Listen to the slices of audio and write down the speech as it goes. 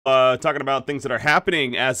Talking about things that are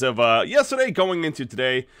happening as of yesterday going into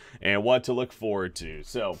today and what to look forward to.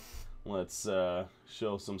 So let's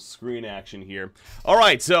show some screen action here. All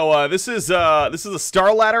right, so this is a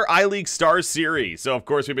Star Ladder iLeague Stars series. So of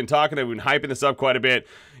course we've been hyping this up quite a bit.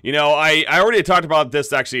 You know, I already talked about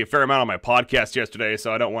this actually a fair amount on my podcast yesterday,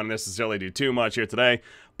 so I don't want to necessarily do too much here today.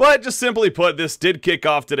 But just simply put, this did kick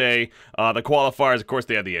off today. The qualifiers, of course,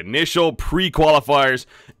 they had the initial pre-qualifiers,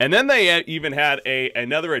 and then they even had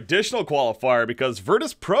another additional qualifier because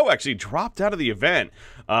Virtus Pro actually dropped out of the event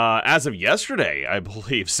as of yesterday, I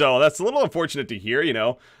believe. So that's a little unfortunate to hear, you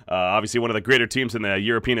know. Obviously one of the greater teams in the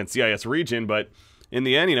European and CIS region, but in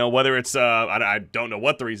the end, you know, whether it's, I don't know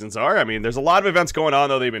what the reasons are. I mean, there's a lot of events going on,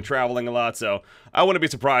 though. They've been traveling a lot, so I wouldn't be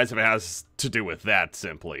surprised if it has to do with that,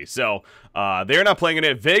 simply. So, they're not playing in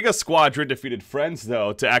it. Vega Squadron defeated Friends,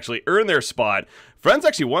 though, to actually earn their spot. Friends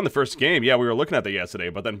actually won the first game. Yeah, we were looking at that yesterday,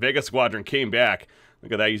 but then Vega Squadron came back.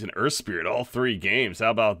 Look at that, using Earth Spirit all 3 games.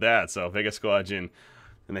 How about that? So, Vega Squadron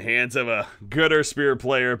in the hands of a good Earth Spirit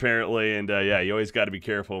player, apparently, and, yeah, you always got to be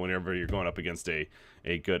careful whenever you're going up against a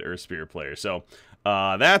good Earth Spirit player. So,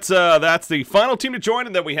 that's the final team to join,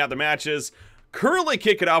 and then we have the matches. Currently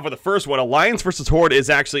kicking off with the first one. Alliance versus Horde is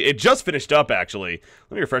actually, it just finished up, actually.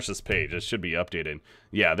 Let me refresh this page. It should be updated.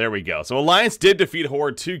 Yeah, there we go. So Alliance did defeat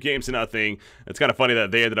Horde 2-0. It's kind of funny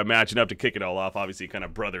that they ended up matching up to kick it all off. Obviously, kind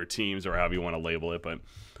of brother teams, or however you want to label it.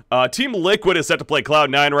 But Team Liquid is set to play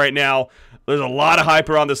Cloud9 right now. There's a lot of hype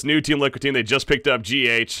around this new Team Liquid team. They just picked up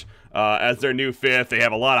GH. As their new 5th. They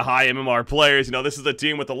have a lot of high MMR players. You know, this is a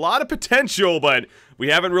team with a lot of potential, but we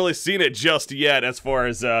haven't really seen it just yet as far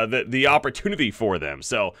as the opportunity for them.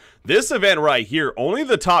 So this event right here, only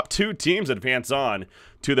the top 2 teams advance on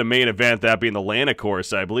to the main event, that being the LAN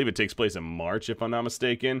course. I believe it takes place in March, if I'm not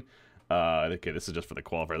mistaken. Okay, this is just for the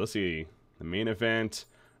qualifier. Let's see. The main event.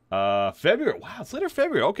 February. Wow, it's later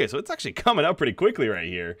February. Okay, so it's actually coming up pretty quickly right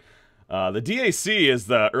here. The DAC is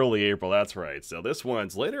the early April, that's right. So this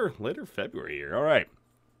one's later February here. All right.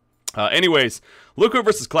 Anyways, Liquid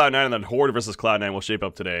versus Cloud9 and then Horde versus Cloud9 will shape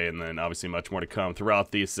up today, and then obviously much more to come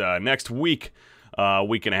throughout this next week,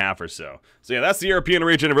 week and a half or so. So yeah, that's the European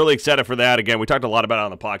region. I'm really excited for that. Again, we talked a lot about it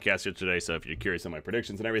on the podcast here today, so if you're curious on my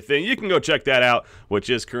predictions and everything, you can go check that out, which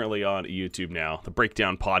is currently on YouTube now. The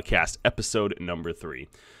Breakdown Podcast, episode number 3.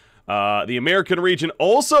 The American region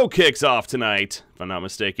also kicks off tonight, if I'm not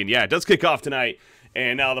mistaken. Yeah, it does kick off tonight.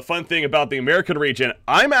 And now the fun thing about the American region,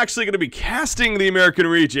 I'm actually going to be casting the American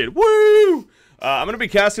region. Woo! I'm going to be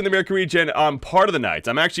casting the American region on part of the nights.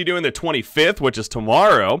 I'm actually doing the 25th, which is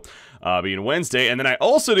tomorrow, being Wednesday. And then I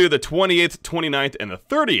also do the 28th, 29th, and the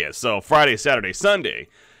 30th. So Friday, Saturday, Sunday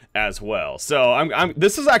as well. So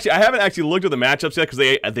this is actually, I haven't actually looked at the matchups yet because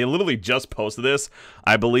they literally just posted this.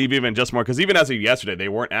 I believe even just more, because even as of yesterday, they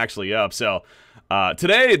weren't actually up. So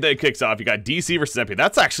today that kicks off. You got DC versus NP.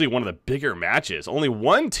 That's actually one of the bigger matches. Only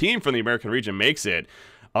one team from the American region makes it.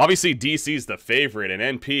 Obviously, DC's the favorite,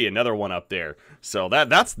 and NP another one up there. So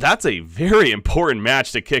that's a very important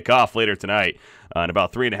match to kick off later tonight, in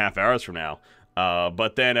about 3.5 hours from now.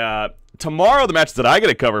 But then tomorrow, the matches that I get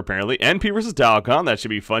to cover, apparently, NP versus Dalcom. That should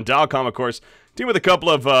be fun. Dalcom, of course, team with a couple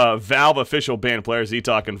of Valve official banned players,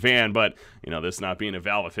 Etalk and Van, but, you know, this not being a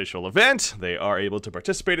Valve official event, they are able to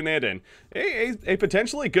participate in it, and a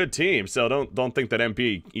potentially good team, so don't think that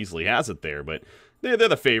NP easily has it there, but they're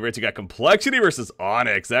the favorites. You got Complexity versus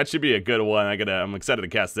Onyx. That should be a good one. I'm excited to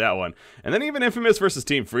cast that one. And then even Infamous versus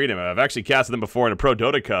Team Freedom. I've actually casted them before in a Pro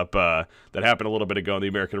Dota Cup that happened a little bit ago in the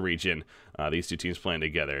American region. These 2 teams playing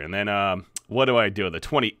together. And then what do I do? The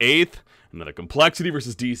 28th, another Complexity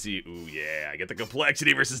versus DC. Ooh, yeah, I get the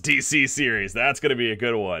Complexity versus DC series. That's going to be a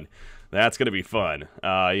good one. That's going to be fun.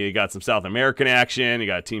 You got some South American action. You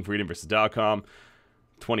got Team Freedom versus Dalcom.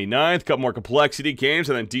 29th, couple more Complexity games,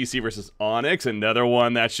 and then DC versus Onyx, another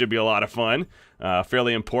one that should be a lot of fun.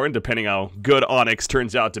 Fairly important, depending how good Onyx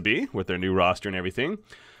turns out to be with their new roster and everything.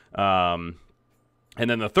 And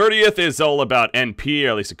then the 30th is all about NP, or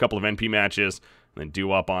at least a couple of NP matches, and then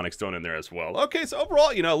Doo-Wop Onyx thrown in there as well. Okay, so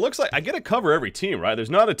overall, you know, it looks like I get to cover every team, right?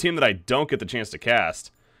 There's not a team that I don't get the chance to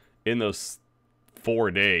cast in those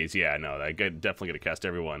 4 days. Yeah, no, I definitely get to cast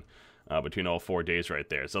everyone. Between all 4 days right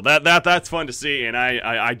there. So that's fun to see, and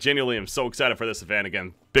I genuinely am so excited for this event.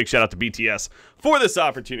 Again, big shout out to BTS for this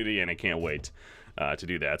opportunity, and I can't wait to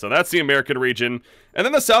do that. So that's the American region. And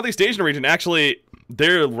then the Southeast Asian region, actually,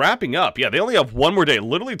 they're wrapping up. Yeah, they only have one more day.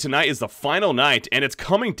 Literally tonight is the final night, and it's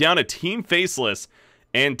coming down to Team Faceless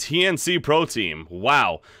and TNC Pro Team.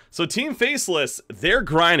 Wow. So Team Faceless, they're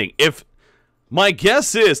grinding. My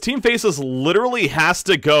guess is Team Faceless literally has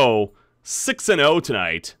to go 6-0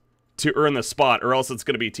 tonight to earn the spot, or else it's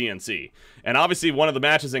going to be TNC. And obviously, one of the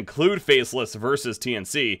matches include Faceless versus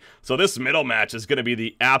TNC, so this middle match is going to be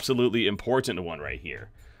the absolutely important one right here.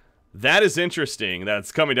 That is interesting.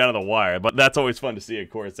 That's coming down to the wire, but that's always fun to see, of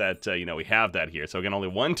course, that, you know, we have that here. So, again, only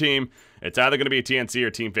one team. It's either going to be TNC or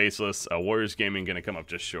Team Faceless. Warriors Gaming going to come up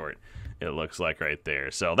just short, it looks like right there.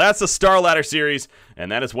 So, that's the Star Ladder Series, and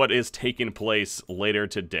that is what is taking place later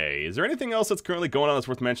today. Is there anything else that's currently going on that's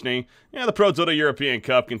worth mentioning? Yeah, the Pro Dota European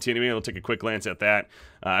Cup continuing. We'll take a quick glance at that.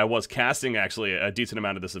 I was casting, actually, a decent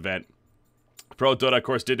amount of this event. Pro Dota, of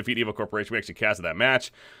course, did defeat Evil Corporation. We actually casted that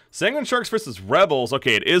match. Sanguine Sharks versus Rebels.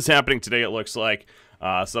 Okay, it is happening today, it looks like.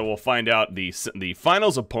 So we'll find out the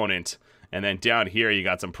finals opponent. And then down here, you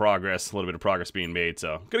got some progress, a little bit of progress being made.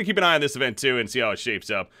 So I'm going to keep an eye on this event, too, and see how it shapes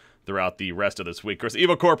up throughout the rest of this week. Of course,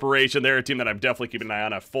 Evil Corporation, they're a team that I'm definitely keeping an eye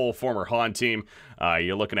on, a full former Han team.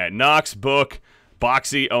 You're looking at Nox, Book,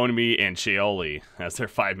 Boxy, Onimi, and Cheoli. That's their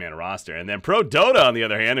 5-man roster. And then Pro Dota, on the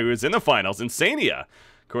other hand, who is in the finals, Insania.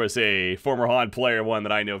 Of course, a former Han player, one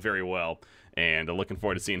that I know very well, and looking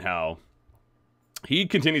forward to seeing how he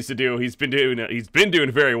continues to do. He's been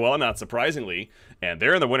doing very well, not surprisingly, and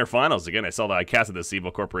they're in the winter finals again. I saw that I casted this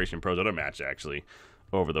Evil Corporation Pro Dota match actually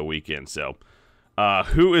over the weekend. So,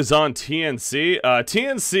 who is on TNC?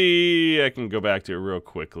 TNC, I can go back to it real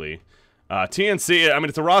quickly. TNC, I mean,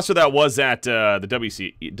 it's a roster that was at the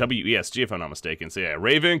WESG, if I'm not mistaken. So yeah,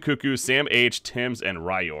 Raven, Cuckoo, Sam H, Tims, and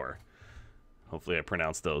Ryor. Hopefully I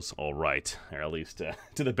pronounced those all right, or at least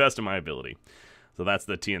to the best of my ability. So that's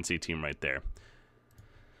the TNC team right there.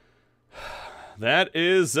 That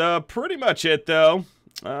is pretty much it, though.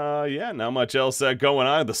 Yeah, not much else going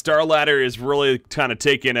on. The Star Ladder is really kind of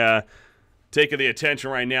taking the attention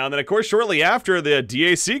right now. And then, of course, shortly after, the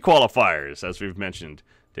DAC qualifiers, as we've mentioned,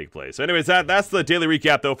 take place. So anyways, that's the daily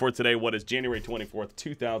recap, though, for today. What is January 24th,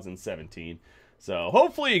 2017. So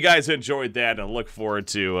hopefully you guys enjoyed that, and I look forward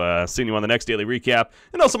to seeing you on the next daily recap.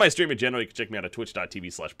 And also my stream in general. You can check me out at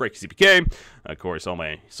twitch.tv/BreakyCPK. Of course, all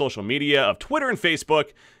my social media of Twitter and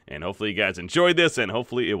Facebook. And hopefully you guys enjoyed this, and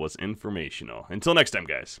hopefully it was informational. Until next time,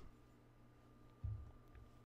 guys.